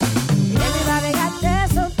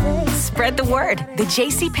spread the word. The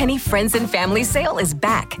JCPenney Friends and Family Sale is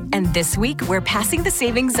back. And this week, we're passing the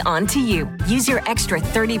savings on to you. Use your extra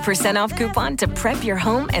 30% off coupon to prep your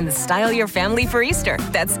home and style your family for Easter.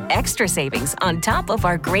 That's extra savings on top of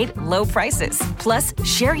our great low prices. Plus,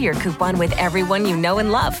 share your coupon with everyone you know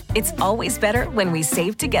and love. It's always better when we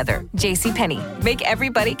save together. JCPenney. Make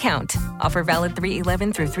everybody count. Offer valid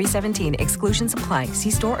 3/11 through 3/17. Exclusions apply.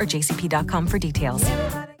 See store or jcp.com for details.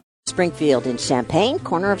 Springfield in Champaign,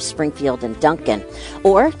 corner of Springfield and Duncan.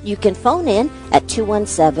 Or you can phone in at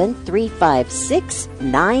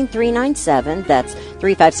 217-356-9397. That's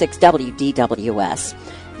 356-WDWS.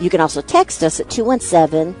 You can also text us at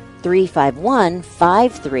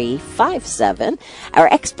 217-351-5357. Our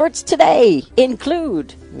experts today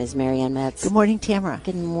include Ms. Marianne Metz. Good morning, Tamara.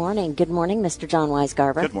 Good morning. Good morning, Mr. John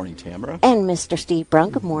Weisgarber. Good morning, Tamara. And Mr. Steve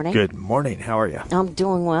Brunk. Good morning. Good morning. How are you? I'm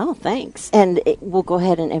doing well, thanks. And we'll go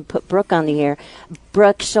ahead and put Brooke on the air.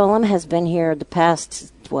 Brooke Sholem has been here the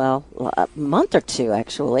past, a month or two,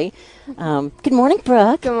 actually. Good morning,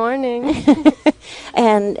 Brooke. Good morning.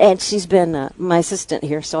 and she's been my assistant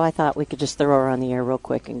here, so I thought we could just throw her on the air real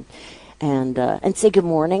quick and say good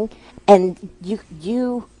morning. And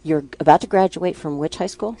you're about to graduate from which high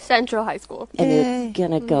school? Central High School. And you're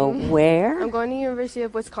going to go where? I'm going to University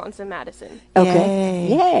of Wisconsin-Madison. Okay.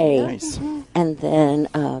 Yay. Nice. And then,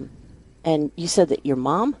 and you said that your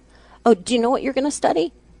mom? Oh, do you know what you're going to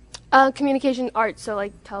study? Communication arts, so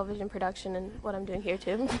like television production and what I'm doing here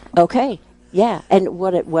too. Okay. Yeah. And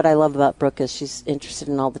what I love about Brooke is she's interested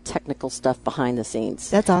in all the technical stuff behind the scenes.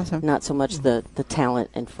 That's awesome. Not so much the talent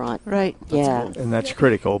in front. Right. Yeah. And that's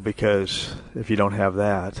critical because if you don't have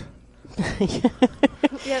that,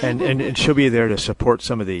 and she'll be there to support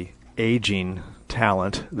some of the aging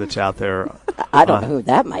talent that's out there. I don't know who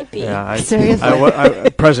that might be. Yeah, Seriously?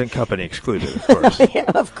 present company excluded, of course.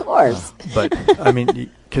 Yeah, of course. But I mean,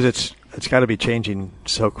 because it's got to be changing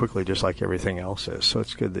so quickly, just like everything else is. So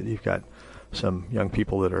it's good that you've got some young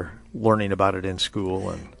people that are learning about it in school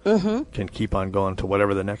and can keep on going to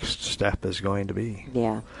whatever the next step is going to be.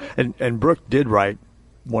 Yeah. And Brooke did write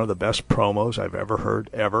one of the best promos I've ever heard,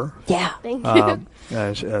 ever. Yeah. Thank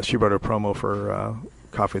you. She wrote a promo for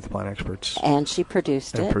Coffee with the Plant Experts. And she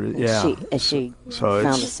produced it. She So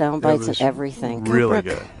found the sound bites and everything. Really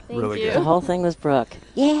Brooke. good. Thank Really you. good. The whole thing was Brooke.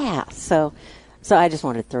 Yeah. So I just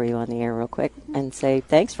wanted to throw you on the air real quick and say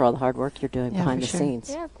thanks for all the hard work you're doing behind the for sure. scenes.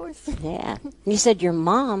 Yeah, of course. Yeah. You said your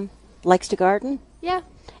mom likes to garden? Yeah.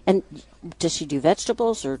 And does she do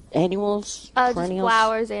vegetables or annuals, Just perennials?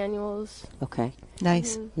 flowers, annuals. Okay.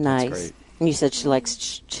 Nice. Nice. great. And you said she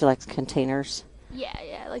likes containers. Yeah,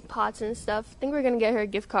 like pots and stuff. I think we're going to get her a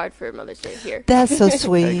gift card for Mother's Day here. That's so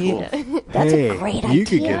sweet. That's hey, a great you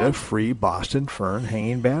could idea. get a free Boston Fern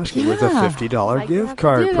hanging basket with a Yeah. $50 Might gift have to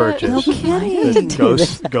card do that. purchase. No kidding.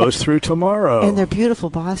 That goes through tomorrow. And they're beautiful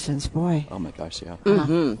Bostons, boy. Oh, my gosh, yeah.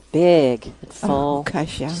 Mm-hmm. Big and full. Oh,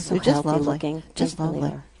 gosh, yeah. Just so They're just healthy lovely. looking. Just really lovely.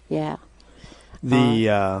 are. Yeah.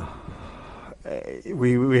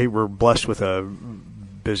 We were blessed with a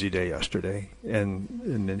busy day yesterday,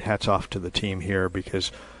 and hats off to the team here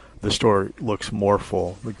because the store looks more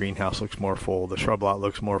full, the greenhouse looks more full, the shrub lot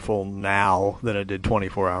looks more full now than it did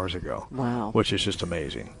 24 hours ago. Wow. Which is just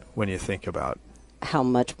amazing when you think about How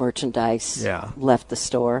much merchandise Yeah. left the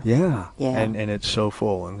store. Yeah. Yeah. And it's so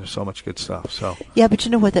full and there's so much good stuff. So Yeah, but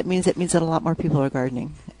you know what that means? It means that a lot more people are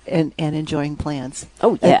gardening and enjoying plants.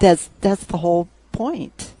 Oh, yeah. That's the whole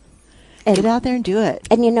point. And- Get out there and do it.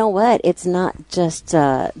 And you know what? It's not just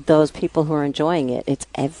those people who are enjoying it. It's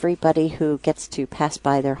everybody who gets to pass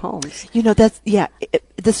by their homes. You know,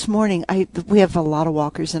 this morning, we have a lot of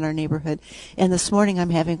walkers in our neighborhood, and this morning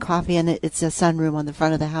I'm having coffee, and it's a sunroom on the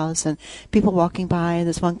front of the house, and people walking by, and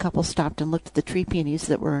this one couple stopped and looked at the tree peonies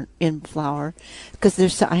that were in flower,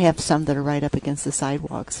 because I have some that are right up against the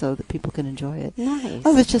sidewalk so that people can enjoy it. Nice.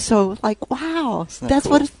 Oh, it's just so like, wow, Isn't that that's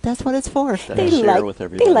cool? that's what it's for. They share like- with they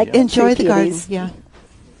everybody. like yeah. Enjoy the garden, peonies. yeah.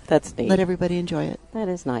 That's neat. Let everybody enjoy it. That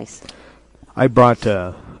is nice. I brought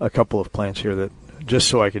a couple of plants here that just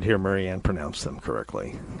so I could hear Marianne pronounce them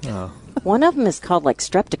correctly. One of them is called like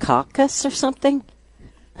Streptococcus or something.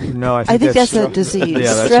 No, I I think that's a Strep- disease.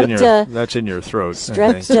 Yeah, that's in your throat. I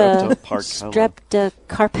think.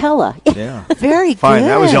 Streptocarpella. Yeah. Very Fine. good.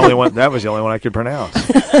 That was the only one. That was the only one I could pronounce.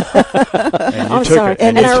 I'm sorry.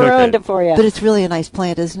 And you I took ruined it for you. But it's really a nice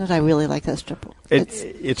plant, isn't it? I really like that strip.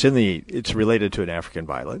 It's related to an African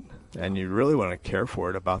violet, and you really want to care for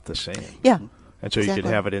it about the same. Yeah. And so you Exactly.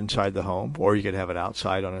 could have it inside the home, or you could have it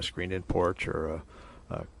outside on a screened-in porch or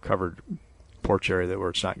a covered porch area where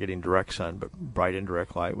it's not getting direct sun, but bright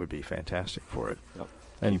indirect light would be fantastic for it. Yep.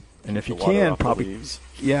 And if you the water can, off the probably leaves.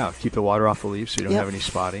 yeah, keep the water off the leaves so you don't Yep. have any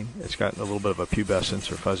spotting. It's got a little bit of a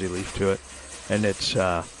pubescence or fuzzy leaf to it, and it's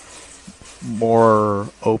more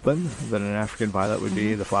open than an African violet would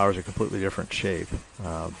be. The flowers are completely different shape,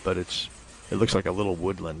 but it looks like a little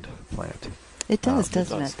woodland plant. It does, It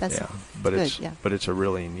doesn't does. it? That's yeah, but good, it's yeah. but it's a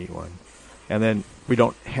really neat one. And then we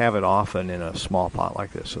don't have it often in a small pot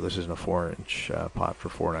like this. So this is in a 4-inch pot for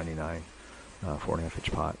 $4.99,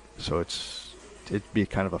 4.5-inch pot. So it'd be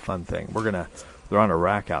kind of a fun thing. They're on a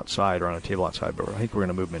rack outside or on a table outside, but I think we're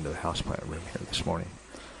gonna move them into the houseplant room here this morning.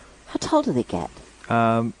 How tall do they get?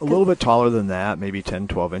 A little bit taller than that, maybe 10,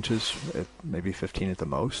 12 inches, maybe 15 at the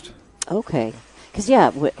most. Okay. Because,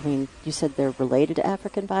 yeah, I mean, you said they're related to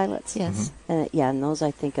African violets? Yes. Yeah, and those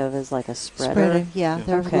I think of as like a spreader. Yeah, Yeah.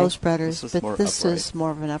 they're Okay. low spreaders, This is but more this upright. is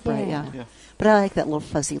more of an upright, Yeah. yeah. Yeah. But I like that little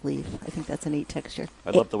fuzzy leaf. I think that's a neat texture. I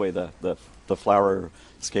love the way the flower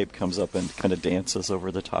scape comes up and kind of dances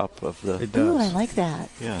over the top of the. It does. Ooh, I like that.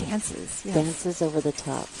 Yeah. Dances. Yes. Dances over the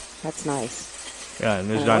top. That's nice. Yeah, and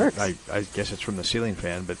there's And it not. works. I guess it's from the ceiling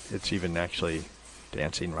fan, but it's even actually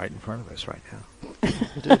dancing right in front of us right now.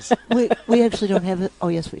 It is. we actually don't have it. Oh,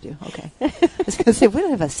 yes, we do. Okay. I was going to say, we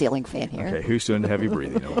don't have a ceiling fan here. Okay, who's doing the heavy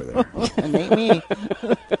breathing over there? It ain't me.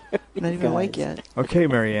 Not even awake yet. Okay,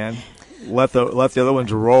 Marianne, let the other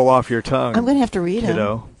ones roll off your tongue. I'm going to have to read them.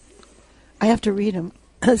 kiddo. I have to read them.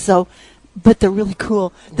 So, but they're really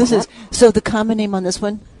cool. This is, so the common name on this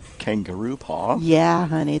one? Kangaroo paw. Yeah,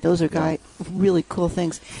 honey. Those are Yeah. really cool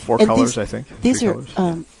things. 4 And colors, these- I think. These 3 are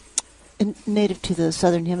colors. native to the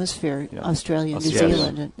southern hemisphere, Yeah. Australia, New Australia.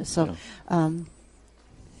 Zealand. And so,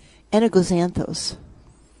 Anagoxanthos,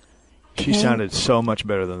 She sounded so much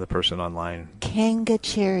better than the person online. Kanga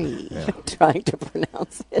cherry. Yeah. Trying to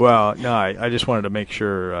pronounce it. Well, no, I just wanted to make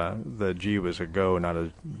sure the G was a go, not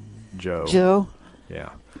a Joe. Joe. Yeah.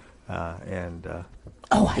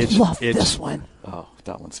 Oh, I It's- love it's- this one. Oh,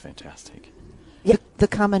 that one's fantastic. The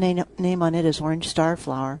common name on it is orange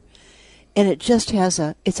starflower. And it just has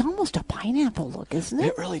it's almost a pineapple look, isn't it?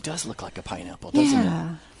 It really does look like a pineapple, doesn't it?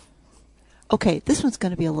 Yeah. Okay, this one's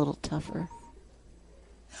going to be a little tougher.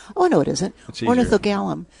 Oh, no, it isn't. It's easier.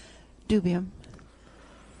 Ornithogalum dubium.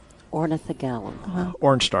 Ornithogalum.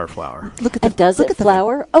 Orange star flower. Look at the And does look it at the-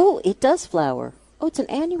 flower? Oh, it does flower. Oh, it's an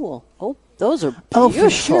annual. Oh, those are beautiful. Oh, for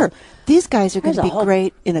sure. These guys are going There's to a be whole-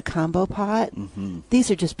 great in a combo pot. Mm-hmm.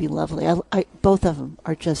 These are just be lovely. Both of them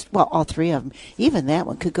are just, well, all three of them. Even that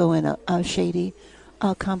one could go in a shady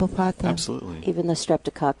combo pot. Though. Absolutely. Even the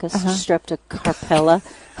Streptococcus, Uh-huh. Streptocarpella.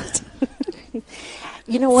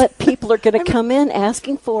 You know what? People are going to come in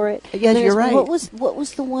asking for it. Yes, There's- you're right. What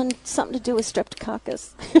was the one? Something to do with Streptococcus.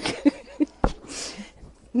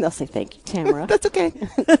 They'll say thank you, Tamara, That's okay.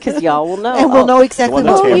 because y'all will know. And we'll know exactly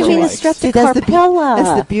The one what that Oh, we you Tamara mean a likes. See, that's the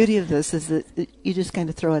Streptocarpella? beauty of this is that you just kind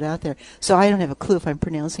of throw it out there. So I don't have a clue if I'm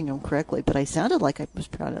pronouncing them correctly, but I sounded like I was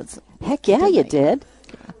pronouncing. Heck yeah, you did.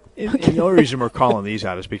 And the only reason we're calling these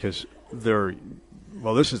out is because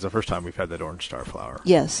this is the first time we've had that orange star flower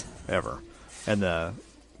Yes. ever. And the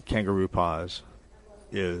kangaroo paws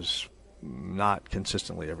is not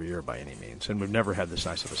consistently every year by any means. And we've never had this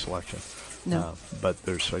nice of a selection. No. But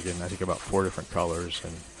there's, again, I think about 4 different colors.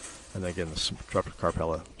 And again, the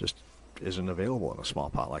Streptocarpella just isn't available in a small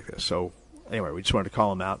pot like this. So anyway, we just wanted to call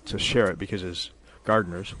them out to share it because as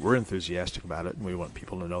gardeners, we're enthusiastic about it. And we want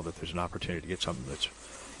people to know that there's an opportunity to get something that's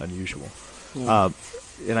unusual. Yeah.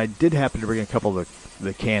 And I did happen to bring a couple of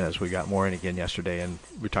the cannas. We got more in again yesterday, and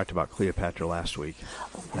we talked about Cleopatra last week.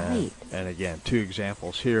 Oh, right. And again, 2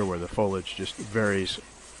 examples here where the foliage just varies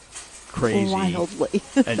crazy. Wildly.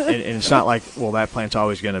 and it's not like, well, that plant's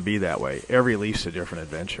always going to be that way. Every leaf's a different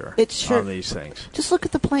adventure It's sure- on these things. Just look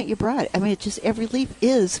at the plant you brought. I mean, every leaf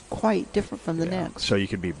is quite different from the Yeah. next. So you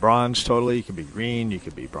could be bronze totally, you could be green, you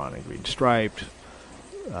could be brown and green striped.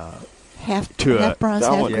 Half To a- bronze,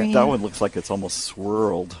 That half one, green. that one looks like it's almost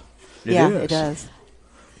swirled. yeah, is. it does.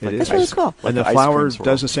 It That's is. really cool. And the Like the ice flower cream swirl.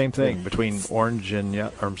 does the same thing between orange and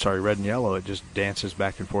red and yellow. It just dances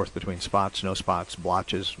back and forth between spots, no spots,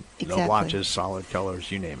 blotches, Exactly. no blotches, solid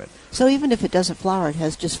colors, you name it. So even if it doesn't flower, it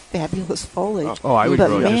has just fabulous foliage. Oh, I would But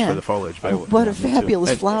grow it just man, for the foliage. I But would. What a Yeah, me too. fabulous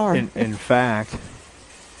and- flower. In fact,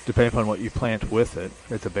 depending upon what you plant with it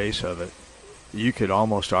at the base of it, you could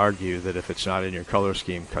almost argue that if it's not in your color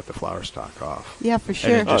scheme, cut the flower stalk off. Yeah, for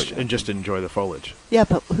sure. And just enjoy the foliage. Yeah,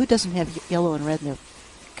 but who doesn't have yellow and red in their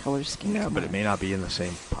color scheme? Yeah, Come but on. it may not be in the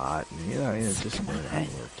same pot. And, it just may not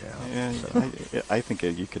work out. And So. I think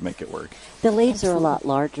you could make it work. The leaves are a lot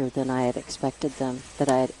larger than I had expected them, that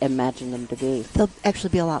I had imagined them to be. They'll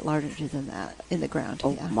actually be a lot larger than that in the ground.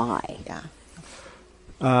 Oh, yeah. my.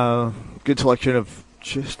 Yeah. Good selection of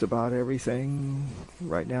just about everything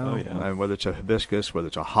right now. Oh, yeah. And whether it's a hibiscus, whether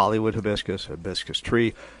it's a Hollywood hibiscus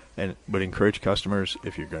tree, and would encourage customers,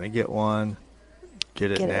 if you're going to get one,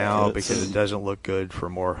 get it Get it. now It's- because it doesn't look good for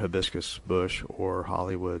more hibiscus bush or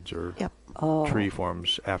Hollywoods or Yep. Oh. tree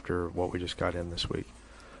forms after what we just got in this week.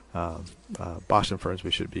 Boston ferns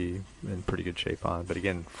we should be in pretty good shape on, but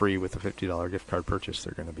again, free with a $50 gift card purchase,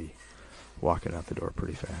 they're going to be walking out the door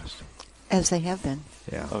pretty fast. As they have been.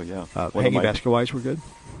 Yeah. Oh, yeah. One of Hanging my- basket wise, we're good.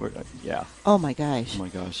 Yeah. Oh my gosh. Oh, my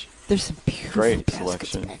gosh. There's some beautiful Great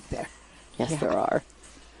baskets selection. back there. Yes, Yeah. there are.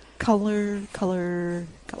 Color. For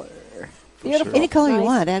Beautiful. sure. Any color you Nice.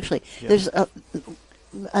 want, actually. Yeah. There's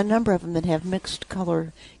a number of them that have mixed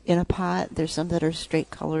color in a pot. There's some that are straight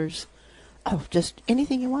colors. Oh, just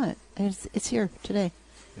anything you want. And it's here today.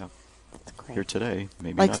 Yeah. That's great. Here today,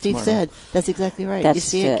 maybe Like not Steve tomorrow. said, that's exactly right. That's you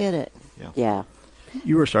see it. it, get it. Yeah. Yeah.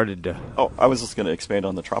 You were started to. Oh, I was just going to expand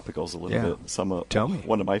on the tropicals a little Yeah. bit. Tell me.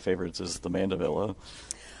 One of my favorites is the Mandevilla.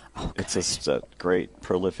 Oh, It's just a great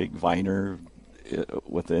prolific viner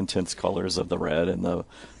with the intense colors of the red and the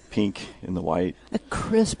pink and the white. A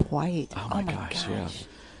crisp white. Oh my gosh, yeah.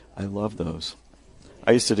 I love those.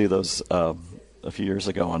 I used to do those a few years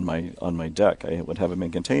ago on my deck. I would have them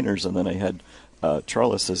in containers, and then I had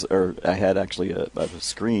trellises, or I had actually a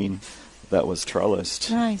screen that was trellised.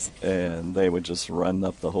 Nice. And they would just run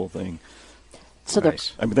up the whole thing. So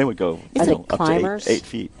Nice. I mean, they would go Are they up to climbers? 8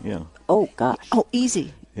 feet. Yeah. Oh gosh. Oh,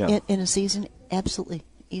 easy. Yeah. In a season, absolutely,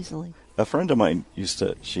 easily. A friend of mine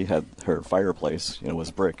she had her fireplace,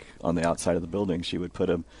 was brick on the outside of the building. She would put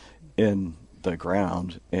them in the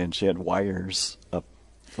ground, and she had wires up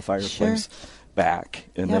the fireplace back,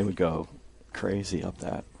 and Yep. they would go crazy up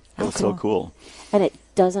that. It How was so cool. cool. And it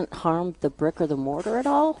doesn't harm the brick or the mortar at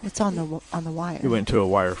all? It's on the wire. You went to a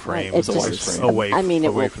wire frame. It's a wire just- frame. Away, I mean, it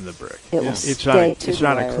away will- from the brick. It will Yeah. It's stay not. to It's the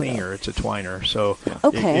not wire, a though. cleaner. It's a twiner. So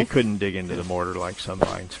Okay. it couldn't dig into the mortar like some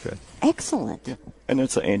vines could. Excellent. Yeah. And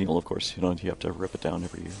it's an annual, of course. You have to rip it down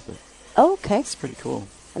every year, but Okay. it's pretty cool.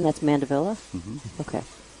 And that's Mandevilla? Hmm. Okay.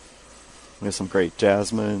 We have some great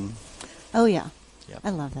jasmine. Oh, yeah. Yeah. I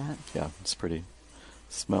love that. Yeah, it's pretty.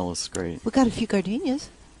 Smell is great. We got a few gardenias.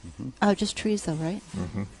 Mm-hmm. Oh, just trees, though, right?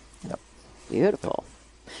 Mm-hmm. Yep. Beautiful.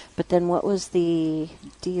 But then what was the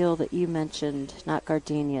deal that you mentioned? Not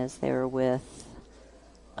gardenias. They were with,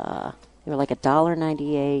 they were like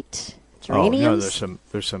 $1.98 geraniums? Oh no,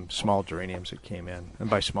 there's some small geraniums that came in, and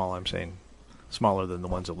by small I'm saying smaller than the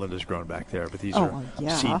ones that Linda's grown back there. But these are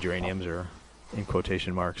yeah. seed geraniums, or in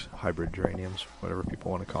quotation marks, hybrid geraniums, whatever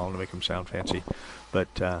people want to call them to make them sound fancy.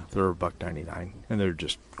 But they're $1.99, and they're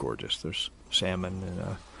just gorgeous. There's salmon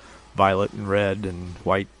and violet and red and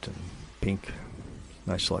white and pink.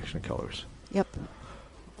 Nice selection of colors. Yep.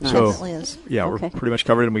 Nice. So Definitely is. yeah, Okay. we're pretty much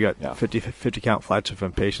covered, and we got Yeah. 50 count flats of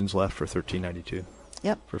impatiens left for $13.92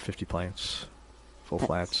 Yep. for 50 plants, full That's-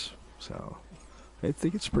 flats. So I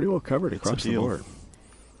think it's pretty well covered It's a across the deal. board.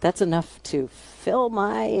 That's enough to fill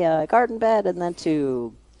my garden bed and then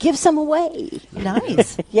to give some away.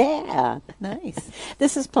 Nice. Yeah. Nice.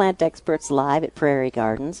 This is Plant Experts Live at Prairie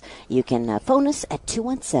Gardens. You can phone us at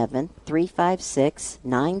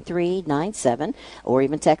 217-356-9397 or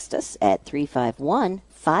even text us at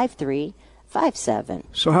 351-5357.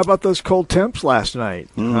 So how about those cold temps last night?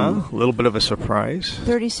 Huh? A little bit of a surprise.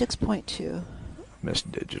 36.2. Miss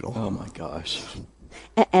Digital. Oh my gosh.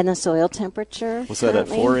 And the soil temperature? Was that at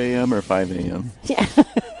currently? 4 a.m. or 5 a.m.? Yeah.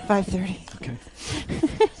 5:30. Okay.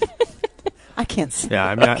 I can't see. Yeah,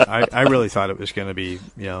 I mean, I really thought it was going to be,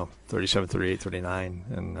 37, 38, 39,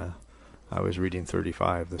 and I was reading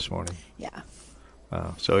 35 this morning. Yeah.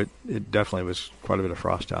 So it definitely was quite a bit of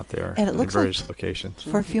frost out there And it in looks various like locations.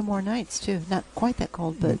 For a few more nights, too. Not quite that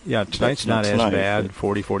cold, but Yeah, tonight's not as tonight, bad, but-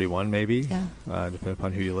 40, 41 maybe, Yeah. depending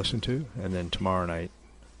upon who you listen to. And then tomorrow night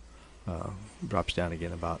drops down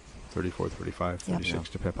again about 34, 35, Yep. 36,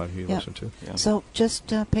 depending upon who you Yep. listen to. Yeah. so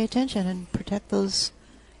just pay attention and protect those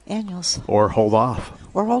annuals. Or hold off.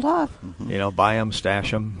 Or hold off. Buy them,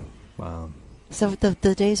 stash them. So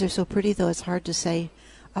the days are so pretty, though, it's hard to say,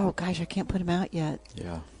 oh, gosh, I can't put them out yet.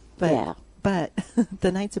 Yeah. But, Yeah. but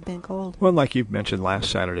the nights have been cold. Well, like you mentioned last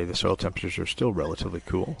Saturday, the soil temperatures are still relatively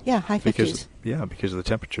cool. Yeah, high 50s. Because the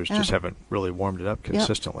temperatures Yeah. just haven't really warmed it up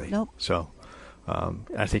consistently. Nope. So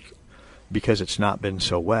I think because it's not been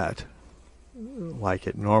so wet like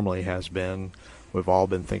it normally has been, we've all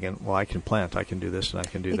been thinking, well, I can plant, I can do this, and I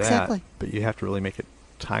can do Exactly. that. But you have to really make it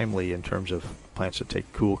timely in terms of plants that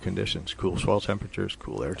take cool conditions, cool soil temperatures,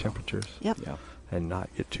 cool air temperatures, Yep. Yeah. and not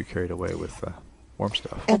get too carried away with warm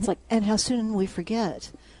stuff. And, It's like- and how soon we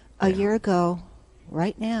forget. A Yeah. year ago,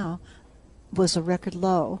 right now, was a record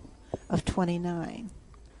low of 29.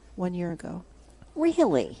 1 year ago.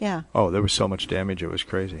 Really? Yeah. Oh, there was so much damage, it was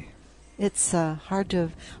crazy. It's hard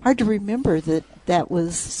to remember that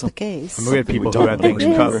was the case. I mean, we had Something people we who don't had things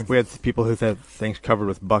remember. we had people who had things covered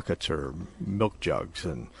with buckets or milk jugs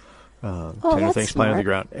and that's things planted on the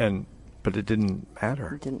smart. ground, but it didn't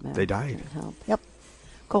matter. It didn't matter. They died. Didn't help. Yep.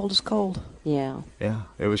 Cold is cold. Yeah. Yeah,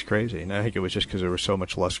 it was crazy, and I think it was just because there was so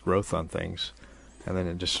much less growth on things, and then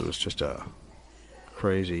it was just a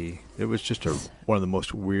crazy. It was just one of the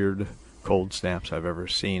most weird cold snaps I've ever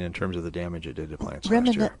seen in terms of the damage it did to plants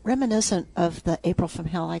last year. Reminiscent of the April from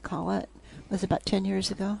Hell, I call it. It was about 10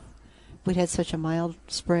 years ago. We'd had such a mild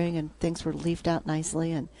spring, and things were leafed out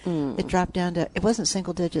nicely, and it dropped down to, it wasn't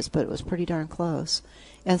single digits, but it was pretty darn close,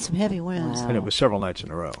 and some heavy winds. Wow. And it was several nights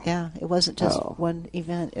in a row. Yeah, it wasn't just Oh. one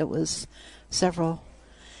event. It was several.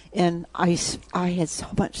 And I had so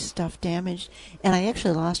much stuff damaged, and I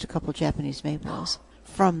actually lost a couple Japanese maples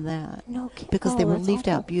from that. No kidding. Because they Oh, were that's leafed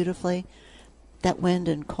awful. out beautifully. That wind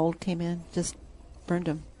and cold came in, just burned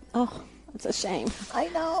them. Oh, that's a shame. I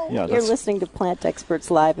know. Yeah, You're that's- listening to Plant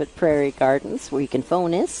Experts Live at Prairie Gardens, where you can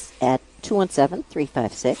phone us at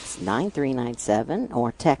 217-356-9397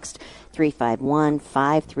 or text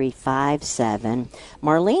 351-5357.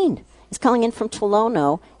 Marlene is calling in from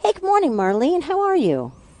Tolono. Hey, good morning, Marlene. How are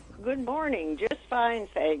you? Good morning. Just fine,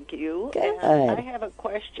 thank you. Good. And I have a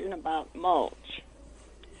question about mulch.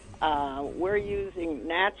 We're using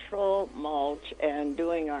natural mulch and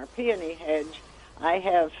doing our peony hedge. I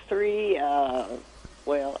have three,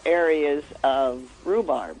 areas of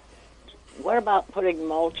rhubarb. What about putting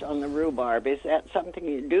mulch on the rhubarb? Is that something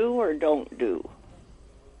you do or don't do?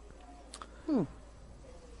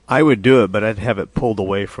 I would do it, but I'd have it pulled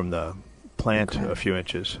away from the plant a few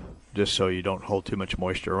inches, just so you don't hold too much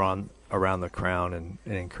moisture around the crown and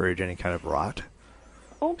encourage any kind of rot.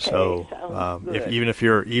 Okay, So sounds good. even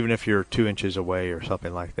if you're 2 inches away or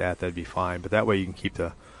something like that, that'd be fine. But that way you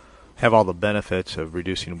can have all the benefits of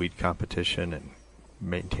reducing weed competition and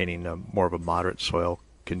maintaining more of a moderate soil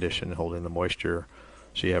condition, holding the moisture,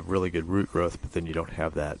 so you have really good root growth. But then you don't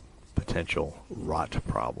have that potential rot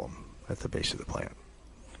problem at the base of the plant.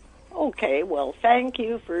 Okay, well, thank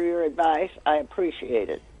you for your advice. I appreciate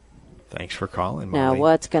it. Thanks for calling, Now, Molly.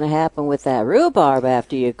 what's going to happen with that rhubarb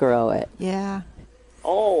after you grow it? Yeah.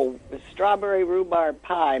 Oh, the strawberry rhubarb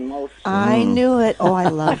pie, most. I knew it. Oh, I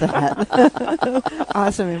love that.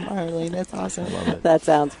 Awesome, Marlene. That's awesome. That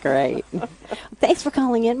sounds great. Thanks for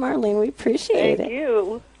calling in, Marlene. We appreciate Thank it.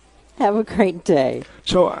 you. Have a great day.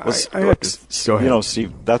 So Well, I have to go ahead. You know,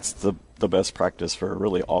 Steve, that's the best practice for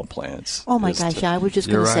really all plants. Oh, my is gosh, to- yeah, I was just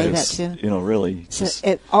You're going to say right. that, is, too. You know, really, So just,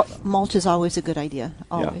 mulch is always a good idea,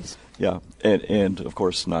 always. yeah, and of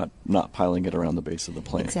course not piling it around the base of the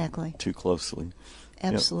plant Exactly. too closely.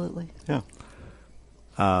 Absolutely. Yeah.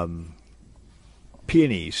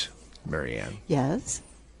 Peonies, Marianne. Yes.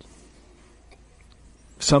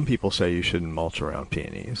 Some people say you shouldn't mulch around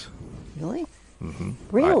peonies. Really?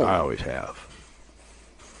 Really? I always have.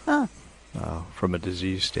 Huh. From a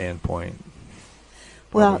disease standpoint,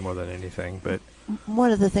 Well- probably more than anything. But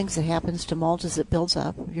One of the things that happens to mulch is it builds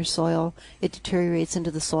up your soil. It deteriorates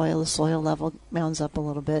into the soil level mounds up a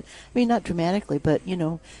little bit. I mean, not dramatically, but,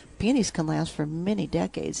 peonies can last for many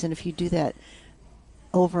decades. And if you do that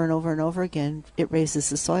over and over and over again, it raises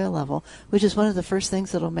the soil level, which is one of the first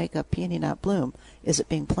things that'll make a peony not bloom, is it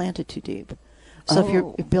being planted too deep. So if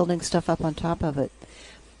you're building stuff up on top of it.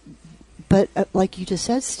 But like you just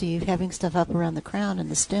said, Steve, having stuff up around the crown and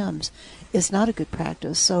the stems is not a good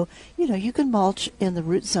practice. So, you can mulch in the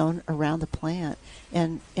root zone around the plant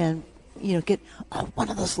and get one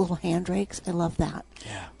of those little hand rakes. I love that.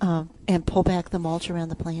 Yeah. And pull back the mulch around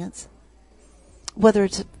the plants, whether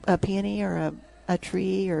it's a peony or a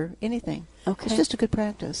tree or anything. Okay. It's just a good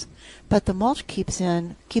practice. But the mulch keeps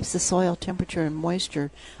the soil temperature and moisture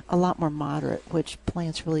a lot more moderate, which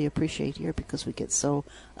plants really appreciate here because we get so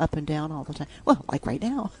up and down all the time. Well, like right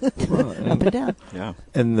now, up and down. Yeah.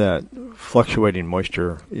 and that fluctuating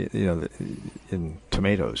moisture, in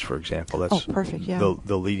tomatoes, for example, that's perfect, yeah.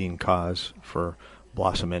 the leading cause for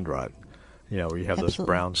blossom end rot. Where you have those Absolutely.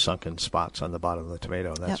 brown sunken spots on the bottom of the tomato.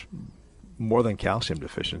 And that's more than calcium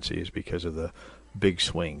deficiency, is because of the big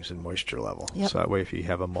swings in moisture level. Yep. So that way, if you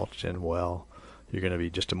have a mulched in well, you're going to be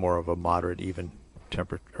just more of a moderate, even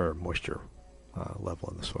temperature or moisture level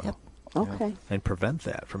in the soil, Yep. Okay. and prevent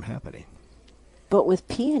that from happening. But with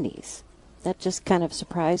peonies, that just kind of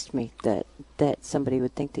surprised me that somebody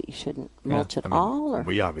would think that you shouldn't mulch at all. Or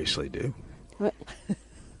we obviously do. What?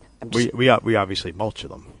 I'm just- We obviously mulch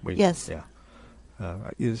them. Yes. Yeah.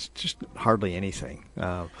 It's just hardly anything.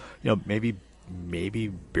 Maybe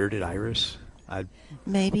bearded iris.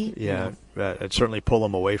 Maybe. Yeah, I'd certainly pull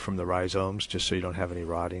them away from the rhizomes just so you don't have any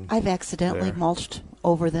rotting. I've accidentally there. mulched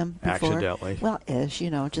over them before. Accidentally. Well,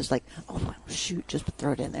 just like, oh, shoot, just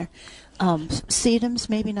throw it in there. Sedums,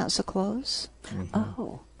 maybe not so close. Mm-hmm.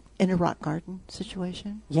 Oh, In a rock garden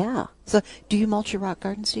situation. yeah. So, do you mulch your rock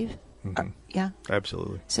garden, Steve? Mhm. Yeah.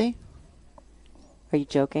 Absolutely. See? Are you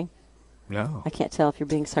joking? No. I can't tell if you're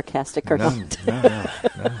being sarcastic or No.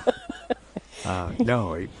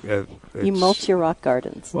 No. You It's- mulch your rock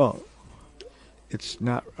gardens. Well, it's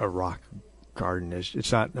not a rock garden.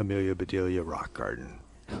 It's not Amelia Bedelia rock garden.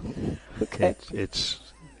 Okay.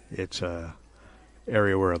 It's a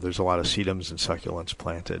area where there's a lot of sedums and succulents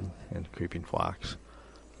planted and creeping phlox.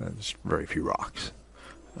 There's very few rocks.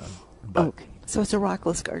 But Okay. So it's a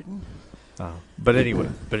rockless garden. But anyway,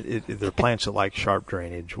 they're plants that like sharp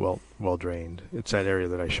drainage, well drained. It's that area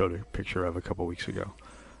that I showed a picture of a couple weeks ago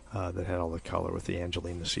that had all the color with the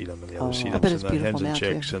Angelina sedum and the other Oh. I sedums bet and it's the beautiful hens and now,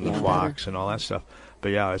 chicks too. and Yeah. the phlox and all that stuff. But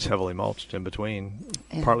yeah, it's heavily mulched in between,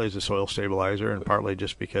 Yeah. partly as a soil stabilizer and partly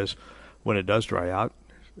just because when it does dry out,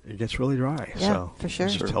 it gets really dry. Yeah, So for sure. it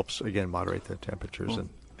just Sure. helps, again, moderate the temperatures. Well,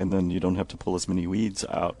 and then you don't have to pull as many weeds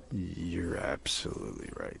out. And you're absolutely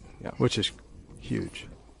right. Yeah. Which is huge.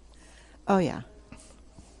 Oh, yeah.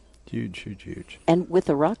 Huge. And with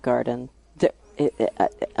the rock garden,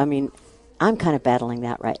 I mean, I'm kind of battling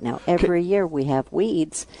that right now. Every year we have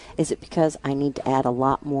weeds. Is it because I need to add a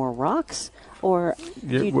lot more rocks, or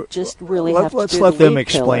Yeah, you w- just really have to Let's do let the them weed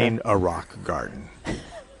killer? explain a rock garden.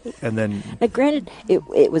 And then Now, granted,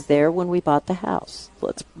 it was there when we bought the house.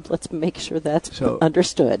 Let's make sure that's So-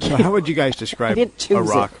 understood. So how would you guys describe didn't choose a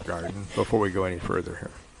it. rock garden before we go any further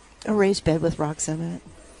here? A raised bed with rocks in it.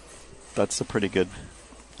 That's a pretty good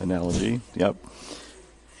analogy. Yep.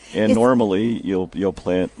 And It's- normally you'll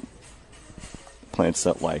plant plants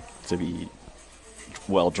that like to be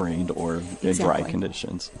well drained or in dry Exactly.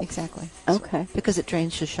 conditions. Exactly. Okay. Because it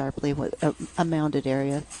drains so sharply, a mounded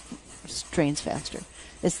area drains faster.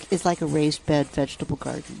 It's like a raised bed vegetable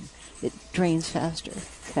garden. It drains faster.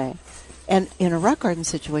 Okay. And in a rock garden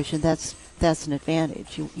situation, that's an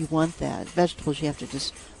advantage. You want that. Vegetables, you have to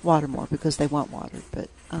just water more because they want water. But,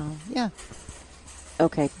 yeah,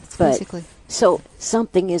 Okay. it's But basically. so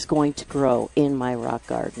something is going to grow in my rock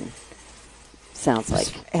garden. Sounds like.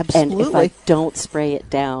 And if I Absolutely. don't spray it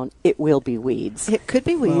down, it will be weeds. It could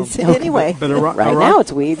be weeds. Well, anyway. but Right now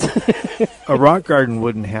it's weeds. a rock garden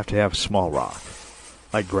wouldn't have to have small rock,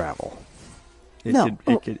 like gravel. No.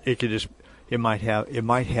 It could just it might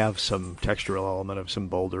have some textural element of some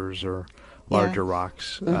boulders or larger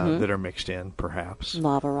rocks that are mixed in, perhaps.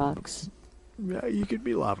 Lava rocks. Yeah, you could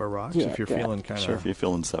be lava rocks Yeah, if you're good. feeling kind Sure, if of you're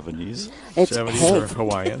feeling 70s. It's 70s or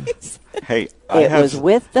Hawaiian. Hey, I it have was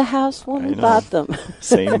with the house when I we know. bought them.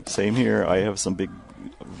 same here. I have some big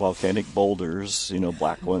volcanic boulders,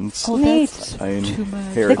 black ones. Oh, Neat. that's I too much.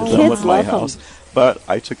 inherited The them kids with my love 'em. house, but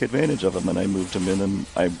I took advantage of them and I moved them in, and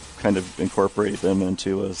I kind of incorporated them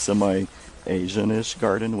into a semi-Asian-ish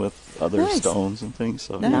garden with other Nice. stones and things.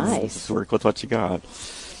 So Nice. just work with what you got.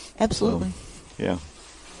 Absolutely. Yeah.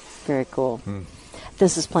 Very cool.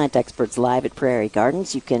 This is Plant Experts Live at Prairie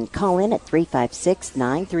Gardens. You can call in at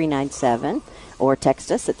 356-9397 or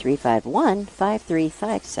text us at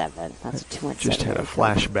 351-5357. That's 217. Just had a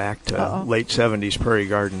flashback to late 70s Prairie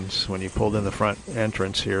Gardens. When you pulled in the front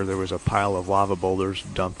entrance here, there was a pile of lava boulders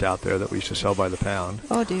dumped out there that we used to sell by the pound.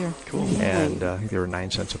 Oh, dear. Cool. And I think they were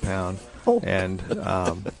 9 cents a pound. Oh. And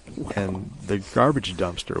the garbage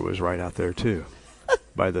dumpster was right out there, too,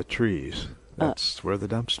 by the trees. That's where the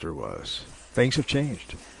dumpster was. Things have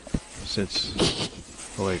changed since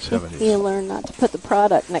the late 70s. You learn not to put the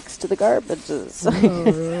product next to the garbages.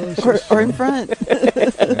 Or in front.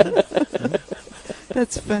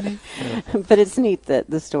 That's funny. But it's neat that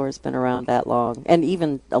the store's been around that long, and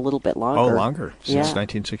even a little bit longer. Oh, longer, since Yeah.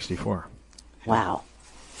 1964. Wow.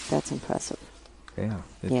 That's impressive. Yeah.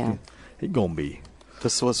 Yeah. It gonna be.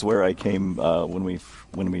 This was where I came when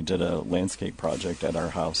we did a landscape project at our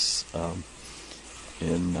house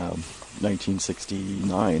in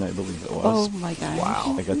 1969, I believe it was. Oh, my gosh.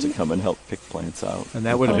 Wow. I got to come and help pick plants out. And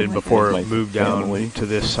that would have Oh, been my before goodness. it moved My down family. to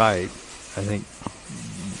this site. I think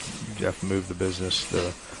Jeff moved the business,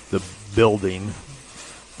 the building,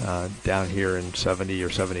 down here in 70 or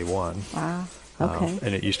 71. Wow. Okay.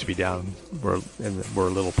 And it used to be down where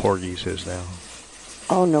Little Porgy's is now.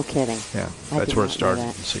 Oh, no kidding. Yeah, I that's did where it not know started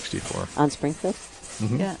that. in 64. On Springfield?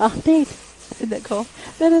 Yeah. Oh, neat. Isn't that cool?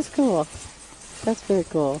 That is cool. That's very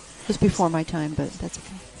cool. It was before my time, but that's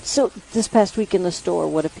okay. So this past week in the store,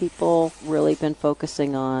 what have people really been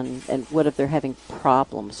focusing on, and what have they having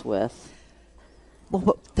problems with?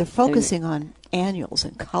 Well, they're focusing on annuals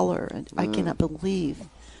and color, and I cannot believe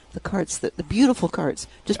the carts, the beautiful carts,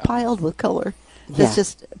 just piled with color. That's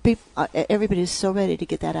just everybody's so ready to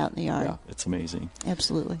get that out in the yard. Yeah, it's amazing.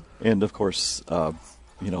 Absolutely. And of course,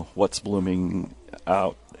 what's blooming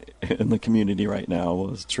out in the community right now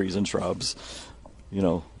is trees and shrubs.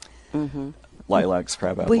 Lilacs,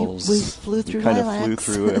 crab apples. We flew through kind lilacs. of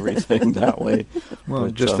flew through everything that way. Well,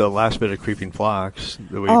 But, just the last bit of creeping phlox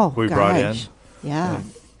that we brought in. Yeah.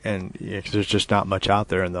 And 'cause there's just not much out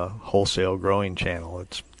there in the wholesale growing channel.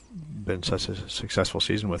 It's been such a successful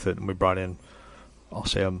season with it, and we brought in, I'll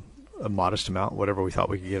say, a modest amount, whatever we thought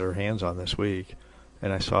we could get our hands on this week.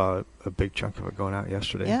 And I saw a big chunk of it going out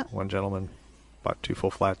yesterday. Yeah. One gentleman bought 2 full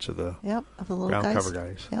flats of the Of the little ground guys. cover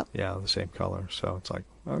guys. Yep. Yeah, the same color. So it's like,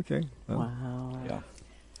 okay. well, Wow. Yeah.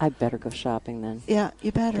 I'd better go shopping then. Yeah,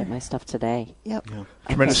 you better. Get my stuff today. Yep. Yeah.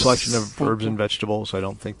 Tremendous Okay. selection of Thank herbs you. and vegetables. I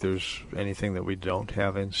don't think there's anything that we don't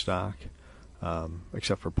have in stock,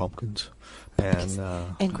 except for pumpkins and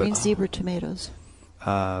And green zebra tomatoes.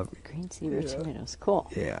 Green zebra tomatoes. Cool.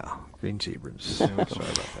 Yeah, green zebras. Sorry about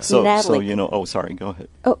that. So Natalie- sorry, go ahead.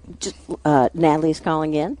 Oh, just Natalie's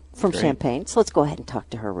calling in from Great. Champaign, so let's go ahead and talk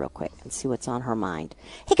to her real quick and see what's on her mind.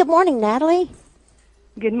 Hey, good morning, Natalie.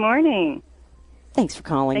 Good morning. Thanks for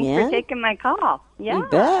calling Thanks in. for taking my call. Yeah. You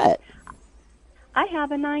bet. I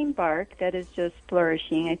have a 9 bark that is just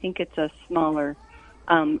flourishing. I think it's a smaller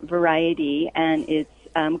variety, and it's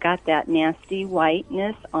got that nasty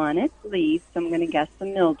whiteness on its leaves. So I'm going to guess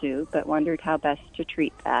some mildew, but wondered how best to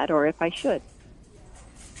treat that, or if I should.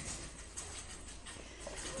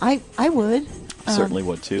 I would. Certainly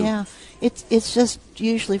would too. Yeah. It's just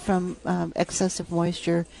usually from excessive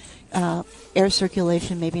moisture, air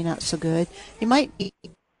circulation maybe not so good. You might be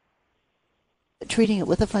treating it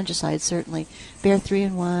with a fungicide, certainly. Bear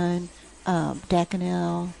 3-in-1,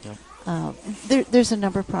 Daconil. Yep. There's a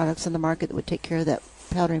number of products in the market that would take care of that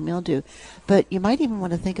powdery mildew. But you might even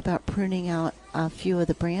want to think about pruning out a few of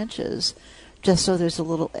the branches just so there's a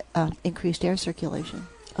little increased air circulation.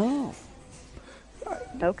 Oh.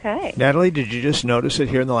 Okay. Natalie, did you just notice it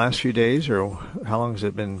here in the last few days, or how long has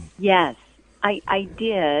it been? Yes, I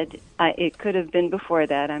did. It could have been before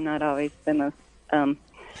that. I'm not always the most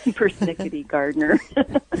persnickety gardener.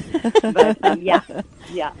 But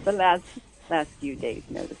yeah, the last few days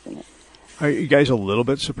noticing it. Are you guys a little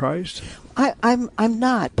bit surprised? I'm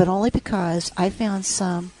not, but only because I found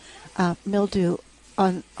some mildew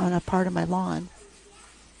on a part of my lawn,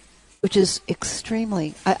 which is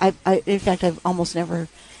extremely. In fact, I've almost never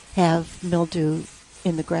have mildew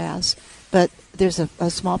in the grass, but there's a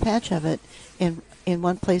small patch of it in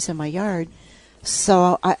one place in my yard.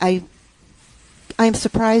 So I'm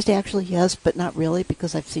surprised actually, yes, but not really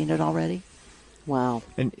because I've seen it already. Wow.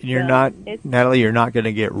 And you're Yeah, not, it's- Natalie, you're not going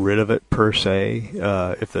to get rid of it per se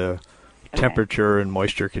if the temperature and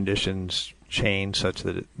moisture conditions change such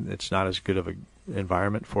that it's not as good of an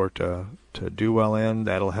environment for it to do well in.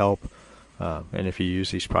 That'll help. And if you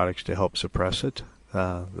use these products to help suppress it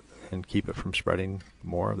and keep it from spreading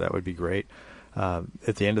more, that would be great.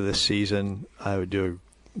 At the end of this season, I would do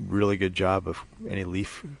a really good job of any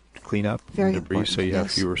leaf cleanup, Very debris, important, so you have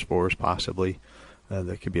yes. fewer spores possibly.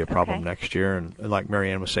 That could be a problem Okay. next year. And like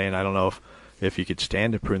Marianne was saying, I don't know if you could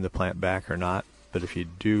stand to prune the plant back or not, but if you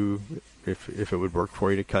do, if it would work for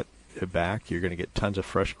you to cut it back, you're going to get tons of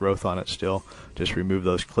fresh growth on it still. Just remove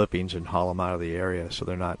those clippings and haul them out of the area so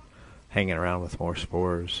they're not hanging around with more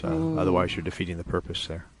spores. Otherwise, you're defeating the purpose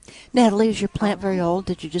there. Natalie, is your plant very old?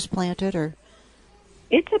 Did you just plant it, or?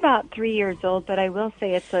 It's about 3 years old, but I will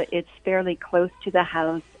say it's fairly close to the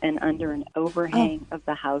house and under an overhang of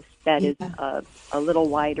the house that is a little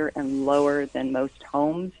wider and lower than most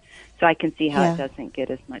homes. So I can see how Yeah. it doesn't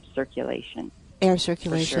get as much circulation. Air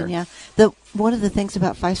circulation, sure. yeah. One of the things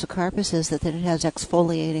about Physocarpus is that it has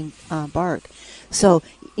exfoliating bark. So,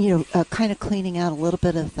 kind of cleaning out a little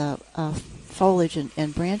bit of the foliage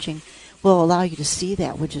and branching will allow you to see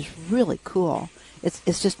that, which is really cool.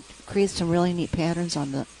 It's just creates some really neat patterns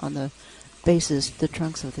on the bases, the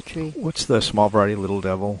trunks of the tree. What's the small variety Little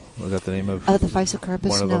Devil? Was that the name of The Physocarpus,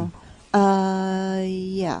 one of no. them?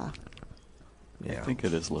 Yeah. Yeah. I think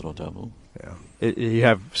it is Little Devil. Yeah. You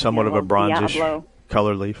have somewhat of a bronzish Diablo.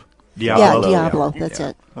 color leaf. Yeah, Diablo, that's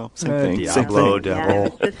it. Oh, same thing. Same Diablo, thing. Devil. Yeah,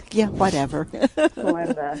 it's just Yeah, whatever. one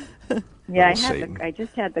of the. Yeah, Satan. I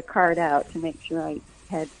just had the card out to make sure I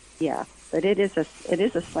had. Yeah, but it is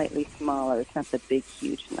a slightly smaller. It's not the big,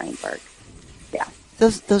 huge 9 bark. Yeah.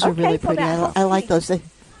 Those are Okay, really well, pretty. that helps I like me. those.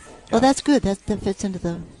 Well, that's good. That fits into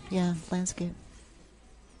the landscape.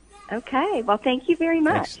 Okay. Well, thank you very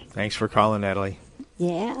much. Thanks for calling, Natalie.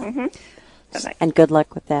 Yeah. Bye-bye. And good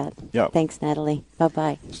luck with that. Yeah. Thanks, Natalie.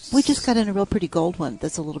 Bye-bye. We just got in a real pretty gold one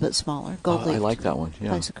that's a little bit smaller. Gold I leaf. like that one.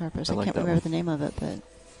 Yeah. Physocarpus. I I like can't that remember one. the name of it, but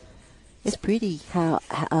it's pretty.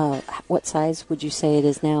 What size would you say it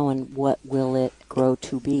is now, and what will it grow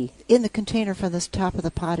to be? In the container from the top of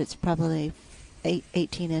the pot, it's probably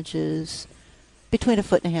 18 inches, between 1.5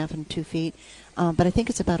 feet and 2 feet. But I think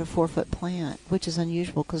it's about a 4-foot plant, which is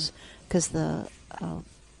unusual because the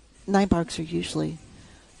 9-barks are usually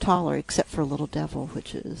taller, except for Little Devil,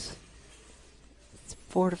 which is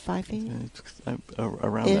 4 to 5 feet.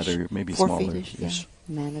 Around Ish. that, or maybe 4 smaller. feet-ish, yeah.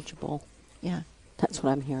 Manageable. Yeah. That's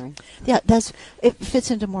what I'm hearing. Yeah, it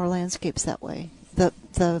fits into more landscapes that way.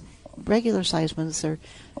 The regular size ones are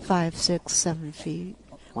 5, 6, 7 feet,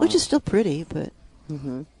 which is still pretty, but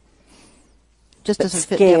just But doesn't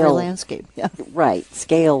fit in every scale- landscape. Yeah. Right.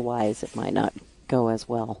 Scale-wise, it might not go as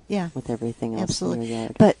well Yeah. with everything else Absolutely. in your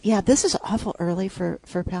yard. But yeah, this is awful early for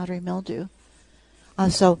powdery mildew.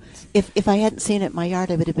 So if I hadn't seen it in my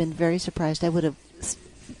yard, I would have been very surprised. I would have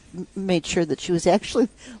made sure that she was actually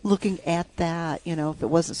looking at that. If it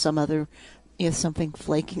wasn't some other, something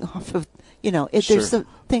flaking off of, there's Sure. some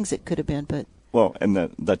things it could have been, but Well, and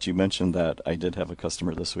that you mentioned that I did have a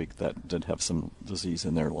customer this week that did have some disease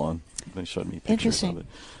in their lawn. They showed me pictures of Interesting. it.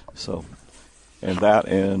 So, and that,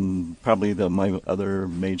 and probably my other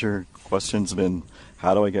major question's been,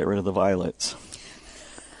 how do I get rid of the violets?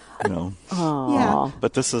 Aw. Yeah.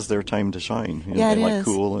 But this is their time to shine. Yeah, they it like is.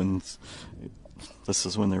 cool, and this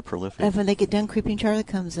is when they're prolific. and when they get done, Creeping Charlie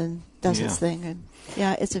comes and does Yeah. its thing, and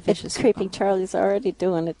yeah, it's a vicious. Creeping Charlie's already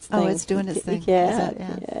doing its thing. Oh, it's doing its thing. Is Yeah. that-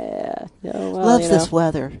 yeah. Yeah. Oh, well, Loves you know. this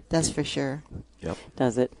weather, that's for sure. Yep.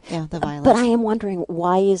 Does it? Yeah, the violets. But I am wondering,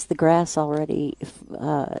 why is the grass already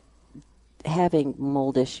having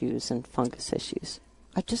mold issues and fungus issues?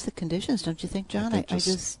 Just the conditions, don't you think, John? I think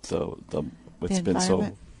it's been so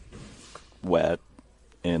environment. wet,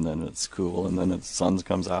 and then it's cool, and then the sun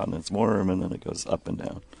comes out and it's warm, and then it goes up and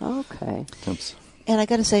down. Okay. Temps. And I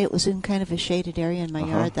got to say, it was in kind of a shaded area in my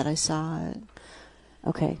Uh-huh. yard that I saw it.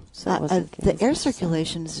 Okay. So it wasn't The getting air as much sun.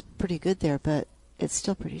 circulation is pretty good there, but it's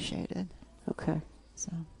still pretty shaded. Okay.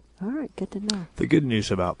 So All right. Good to know. The good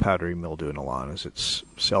news about powdery mildew in a lawn is it's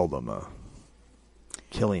seldom a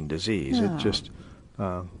killing disease. No. It just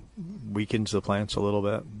weakens the plants a little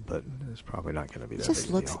bit, but it's probably not going to be it that just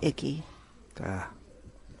big a looks deal. icky.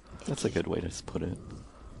 That's a good way to put it.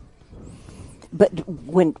 But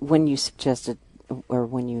when you suggested, or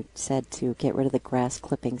when you said to get rid of the grass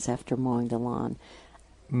clippings after mowing the lawn,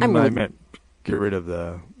 I really- meant get rid of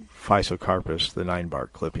the Physocarpus, the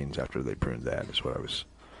 9-bark clippings after they pruned that is what I was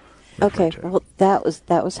referring okay, to. well that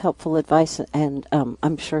was helpful advice, and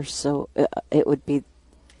I'm sure so it would be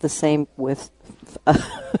the same with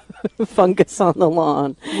fungus on the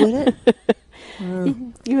lawn. Would it?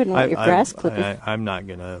 You wouldn't want your grass clipping. I'm not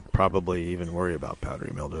going to probably even worry about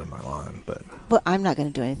powdery mildew in my lawn, but Well, I'm not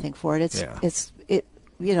going to do anything for it. Yeah.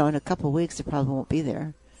 In a couple of weeks, it probably won't be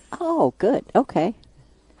there. Oh, good. Okay.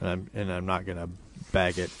 and I'm not going to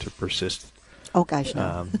bag it to persist. Oh gosh,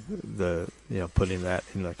 no. Putting that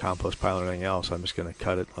in the compost pile or anything else. I'm just going to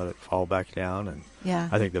cut it, let it fall back down, and Yeah.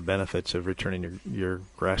 I think the benefits of returning your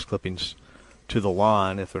grass clippings to the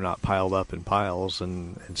lawn, if they're not piled up in piles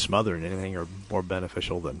and smothering anything, are more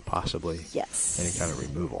beneficial than possibly Yes. any kind of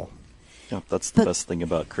removal. Yeah, that's the But- best thing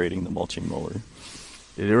about creating the mulching mower.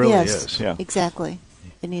 It really yes, is. Yeah. exactly.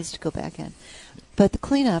 It needs to go back in. But the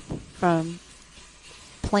cleanup from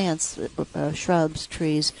plants, shrubs,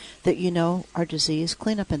 trees that are diseased,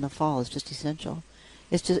 cleanup in the fall is just essential.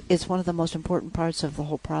 It's one of the most important parts of the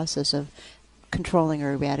whole process of controlling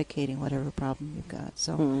or eradicating whatever problem you've got.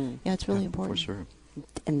 So yeah, it's really important. For sure.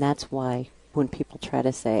 And that's why when people try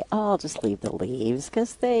to say, "Oh, I'll just leave the leaves,"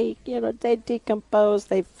 because they decompose,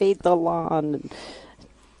 they feed the lawn, and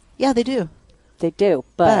Yeah, they do. they do.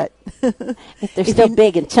 But if they're if still you-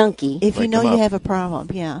 big and chunky, If you Break know them you up. have a problem,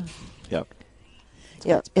 yeah, Yep.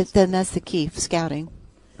 then that's the key. Scouting.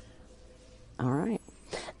 all right.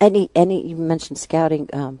 Any you mentioned scouting,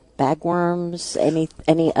 bagworms,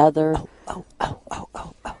 any other?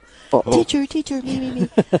 Oh. Teacher, me.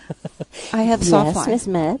 I have Yes, sawfly Miss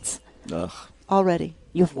Metz. Ugh. already.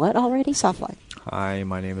 You have what already? Sawfly. Hi,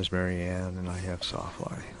 my name is Mary Ann, and I have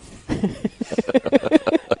sawfly.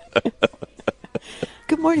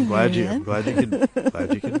 Good morning, I'm Marianne. glad you could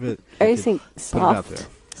admit. Are you could saying put it out soft? there.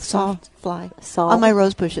 Sawfly. Saw On my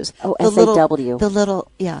rose bushes. Oh, the little, SAW.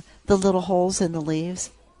 the little holes in the leaves.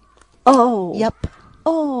 Oh. Yep.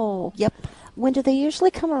 Oh. Yep. When do they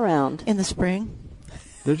usually come around? In the spring.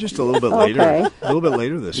 They're just a little bit later. Okay. A little bit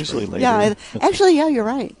later this Usually spring. later. Yeah, actually, yeah, you're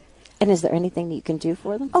right. And is there anything that you can do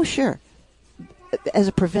for them? Oh, sure. as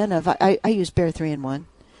a preventive, I use Bear 3-in-1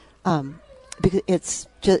 because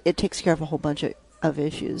it takes care of a whole bunch of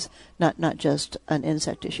issues, not just an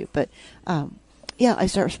insect issue. But I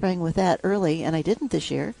started spraying with that early, and I didn't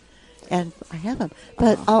this year, and I haven't.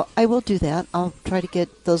 But I will do that. I'll try to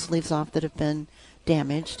get those leaves off that have been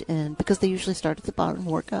damaged, and because they usually start at the bottom and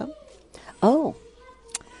work up. Oh,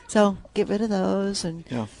 so get rid of those and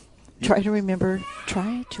Yeah. try to remember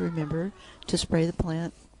to spray the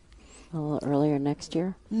plant. a little earlier next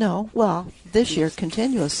year. No, well, this year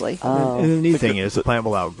continuously. Oh, And the neat thing is the plant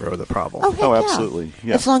will outgrow the problem. Oh, heck Oh, yeah. absolutely.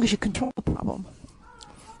 Yeah. As long as you control the problem.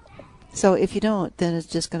 So if you don't, then it's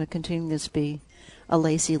just going to continue to be a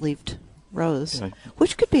lacy-leafed rose, Right.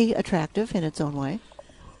 which could be attractive in its own way.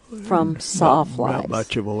 from sawflies. Not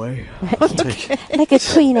much of a way. Like a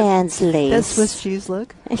Queen Anne's lace. That Swiss cheese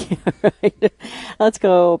look. Right. Let's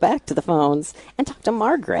go back to the phones and talk to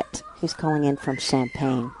Margaret, who's calling in from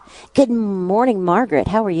Champaign. Good morning, Margaret.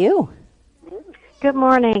 How are you? Good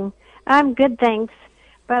morning. I'm good, thanks.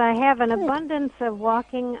 But I have an abundance of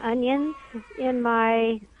walking onions in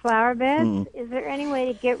my flower beds. Is there any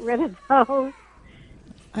way to get rid of those?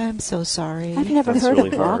 I'm so sorry. I've never That's heard really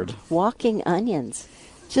of hard. walking onions.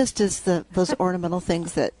 Just as those ornamental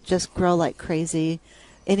things that just grow like crazy,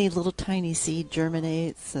 any little tiny seed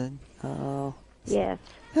germinates, and Oh, Yes.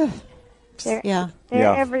 They're, yeah, they're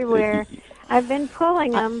Yeah. everywhere. I've been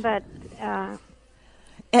pulling them, but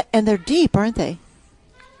and they're deep, aren't they?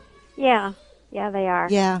 yeah, they are.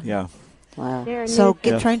 Yeah. Yeah. wow. They're So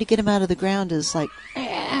new- trying to get them out of the ground is like,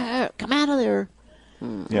 come out of there.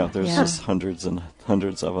 Yeah, there's Yeah. just hundreds and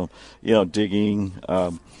hundreds of them. digging.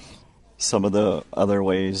 Some of the other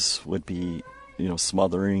ways would be,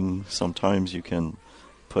 smothering. Sometimes you can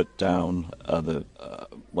put down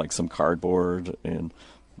like some cardboard and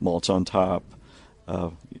mulch on top.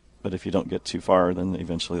 But if you don't get too far, then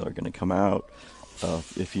eventually they're going to come out.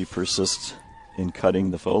 If you persist in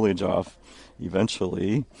cutting the foliage off,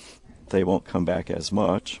 eventually they won't come back as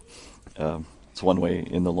much. It's one way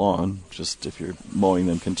in the lawn. Just if you're mowing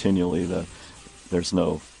them continually, there's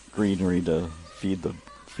no greenery to feed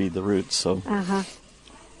the roots. So,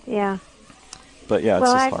 Yeah. but yeah, it's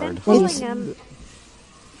Well, just I've hard. been pulling them.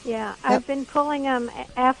 Yeah, I've been pulling them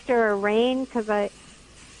after a rain because I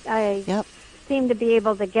Yep. seem to be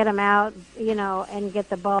able to get them out, and get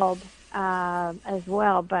the bulb as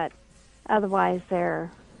well. But otherwise,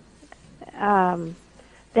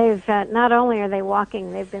 they've not only are they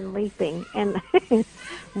walking, they've been leaping, and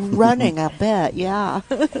Running, I bet. Yeah.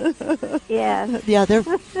 yeah, Yeah,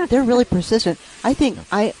 they're really persistent. I think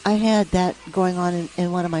I had that going on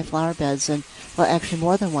in one of my flower beds, and well, actually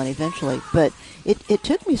more than one eventually. But it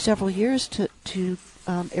took me several years to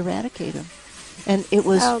eradicate them, and it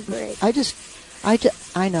was. Oh, great.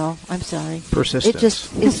 I know. I'm sorry. Persistence.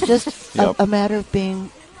 It's just Yep. a matter of being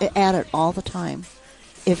at it all the time.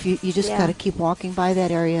 If you just Yeah. got to keep walking by that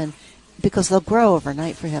area, and because they'll grow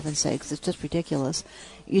overnight, for heaven's sakes, it's just ridiculous.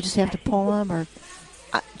 You just have to pull them, or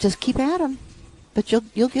just keep at them. But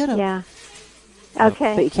you'll get them. yeah.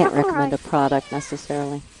 Okay, But you can't All recommend right. a product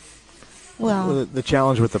necessarily. Well, The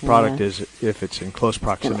challenge with the product Yeah. is if it's in close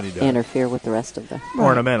proximity to Interfere with the rest of the.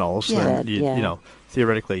 ornamentals, Yeah. then Yeah.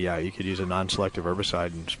 theoretically, you could use a non-selective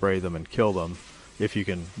herbicide and spray them and kill them if you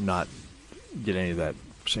can not get any of that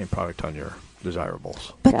same product on your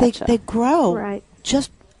desirables. but Gotcha. they grow Right.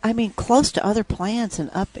 just, close to other plants and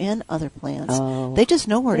up in other plants. Oh. They just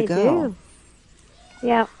know where They to go. do.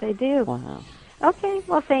 Yeah, they do. Wow. Okay,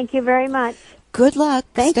 well, thank you very much. Good luck.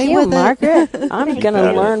 Thank Stay you, with Margaret. It. I'm Thank going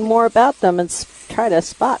to you. learn more about them and try to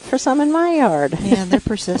spot for some in my yard. Man, they're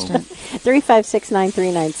persistent.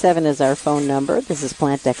 356-9397 is our phone number. This is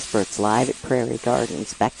Plant Experts Live at Prairie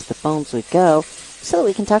Gardens. Back to the phones we go so that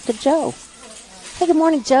we can talk to Joe. Hey, good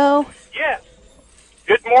morning, Joe. Yes.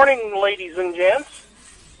 Good morning, ladies and gents.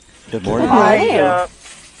 Good morning. Hi.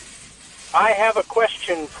 I have a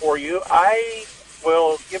question for you. I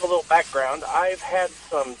will give a little background. I've had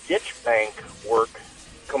some ditch bank work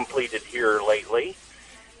completed here lately,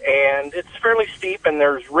 and it's fairly steep, and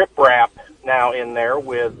there's riprap now in there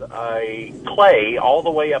with a clay all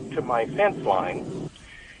the way up to my fence line.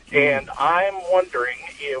 And I'm wondering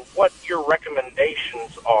what your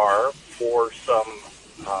recommendations are for some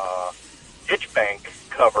ditch bank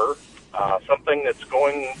cover, some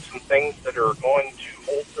things that are going to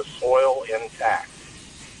hold the soil intact.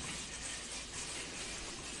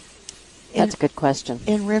 That's a good question.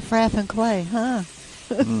 In riffraff and clay, huh?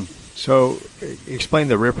 So, explain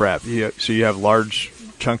the riprap. So you have large,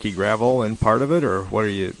 chunky gravel in part of it, or what are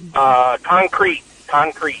you? Concrete.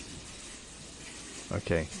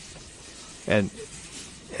 Okay. And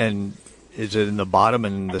is it in the bottom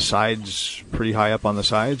and the sides, pretty high up on the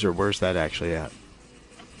sides, or where's that actually at?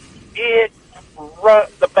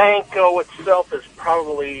 The bank itself is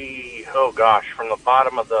probably, from the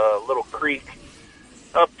bottom of the little creek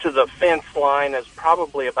up to the fence line is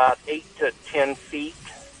probably about 8 to 10 feet,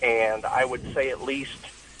 and I would say at least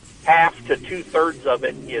half to 2/3 of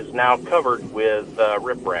it is now covered with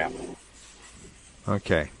riprap.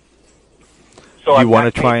 Okay. So you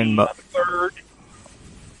want to try and a third?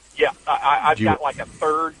 Yeah, I've got like a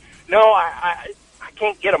third. No, I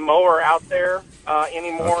can't get a mower out there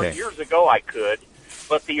anymore. Okay. Years ago I could,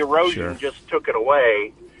 but the erosion just took it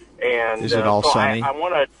away. And is it all sunny? I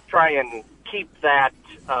want to try and keep that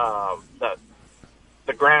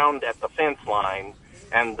the ground at the fence line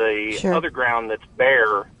and the other ground that's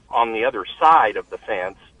bare on the other side of the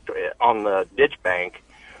fence on the ditch bank.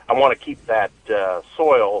 I want to keep that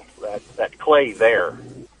soil, that clay there.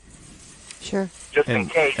 Sure. Just in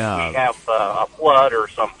case we have a flood or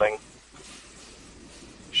something.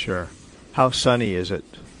 Sure. How sunny is it?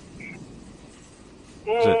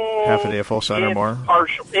 Is it half a day of full sun or more?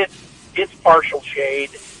 Partial. It's partial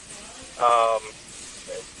shade.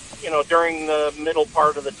 During the middle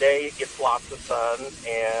part of the day, it gets lots of sun,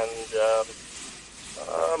 and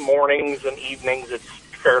mornings and evenings, it's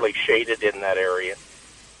fairly shaded in that area.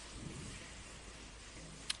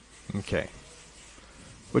 Okay.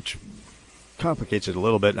 Which complicates it a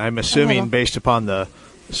little bit. I'm assuming based upon the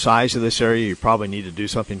size of this area, you probably need to do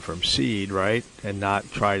something from seed, right? And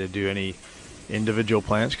not try to do any individual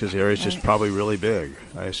plants because the area is just probably really big,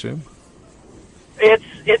 I assume.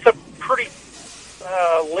 It's a pretty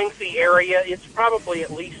lengthy area. It's probably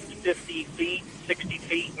at least 50 feet, 60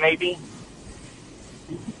 feet maybe.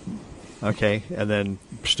 Okay, and then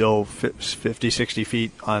still 50, 60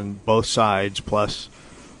 feet on both sides, plus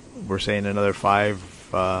we're saying another 5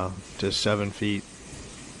 to 7 feet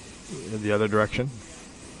in the other direction,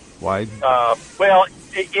 wide? Well,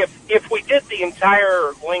 if we did the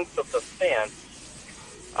entire length of the fence,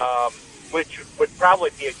 which would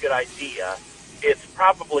probably be a good idea, it's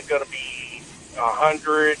probably going to be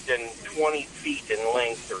 120 feet in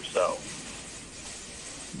length or so.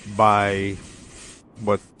 By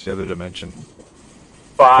what's the other dimension?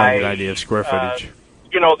 By an idea of square footage.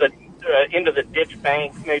 Into the ditch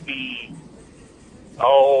bank, maybe.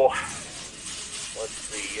 Let's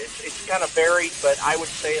see. It's kind of varied, but I would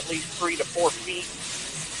say at least 3 to 4 feet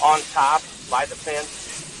on top by the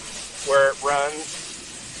fence, where it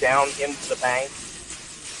runs down into the bank.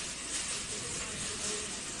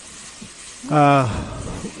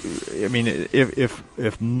 I mean,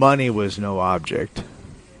 if money was no object,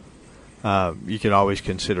 you could always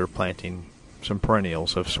consider planting some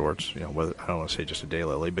perennials of sorts. Whether, I don't want to say just a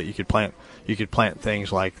daylily, but you could plant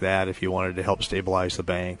things like that if you wanted to help stabilize the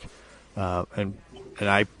bank. And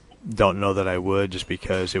I don't know that I would, just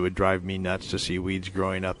because it would drive me nuts to see weeds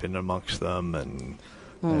growing up in amongst them and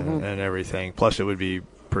everything. Plus, it would be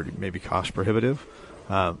maybe cost prohibitive.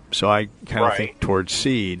 So I kind of think towards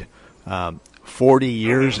seed. 40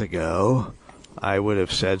 years ago, I would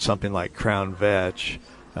have said something like Crown Vetch,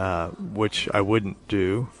 which I wouldn't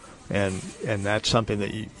do, and that's something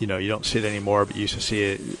that you don't see it anymore, but you used to see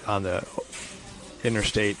it on the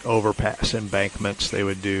interstate overpass embankments. They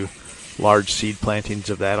would do large seed plantings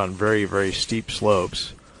of that on very, very steep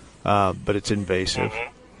slopes, but it's invasive,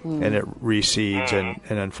 and it reseeds,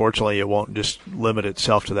 and unfortunately it won't just limit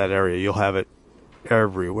itself to that area. You'll have it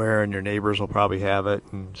everywhere, and your neighbors will probably have it,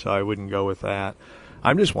 and so I wouldn't go with that.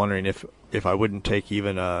 I'm just wondering if I wouldn't take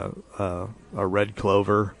even a red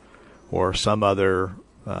clover or some other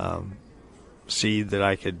seed that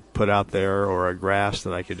I could put out there, or a grass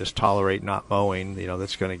that I could just tolerate not mowing,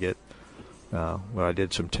 that's going to get when I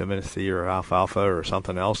did some timothy or alfalfa or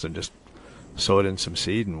something else, and just sow it in some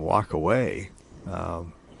seed and walk away,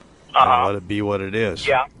 and let it be what it is.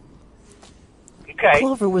 Yeah. Okay.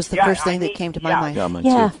 Clover was the first thing that came to my mind.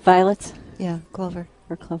 Yeah, violets. Yeah, clover.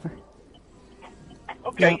 Or clover.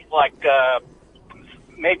 Okay, like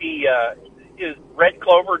maybe is red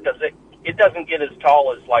clover, it doesn't get as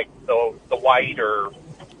tall as like the white or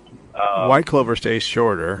white clover stays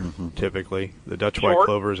shorter typically. The Dutch white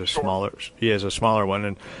clover is a smaller. He has a smaller one,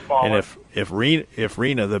 and if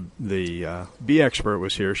Rena the bee expert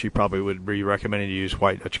was here, she probably would be recommending to use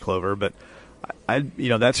white Dutch clover, but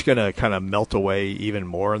that's going to kind of melt away even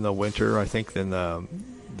more in the winter, I think, than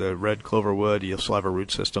the red clover would. You'll still have a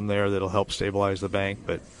root system there that'll help stabilize the bank,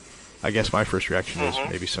 but I guess my first reaction is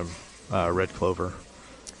maybe some red clover.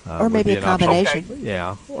 Or maybe a combination. Okay.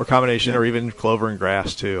 Yeah, or combination, or even clover and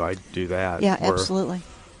grass too. I do that. Yeah, absolutely.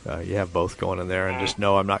 You have both going in there, and just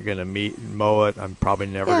know I'm not going to mow it. I'm probably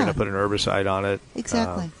never going to put an herbicide on it.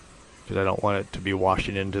 Exactly. because I don't want it to be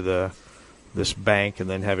washing into this bank and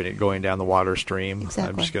then having it going down the water stream. Exactly.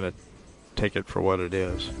 I'm just going to take it for what it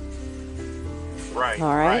is. Right.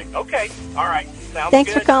 All right. Okay. All right. Sounds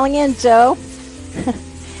Thanks good. for calling in, Joe.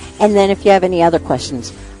 And then if you have any other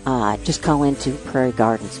questions, just call into Prairie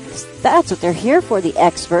Gardens, because that's what they're here for, the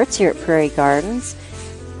experts here at Prairie Gardens,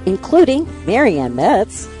 including Marianne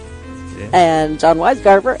Metz and John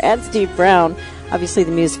Weisgarber and Steve Brown. Obviously,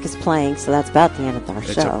 the music is playing, so that's about the end of our show.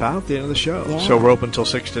 It's about the end of the show. Yeah. So we're open until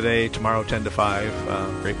 6 today, tomorrow 10 to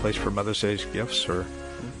 5. Great place for Mother's Day gifts or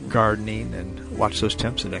gardening, and watch those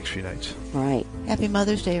temps the next few nights. Right. Happy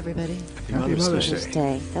Mother's Day, everybody. Happy Mother's Day. Mother's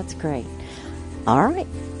Day. That's great. All right.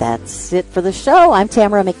 That's it for the show. I'm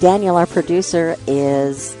Tamara McDaniel. Our producer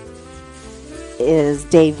is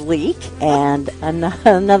Dave Leake. And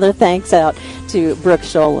another thanks out to Brooke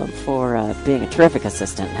Sholem for being a terrific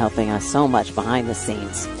assistant and helping us so much behind the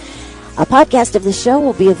scenes. A podcast of the show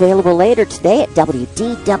will be available later today at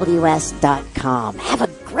WDWS.com. Have a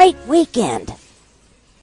great weekend.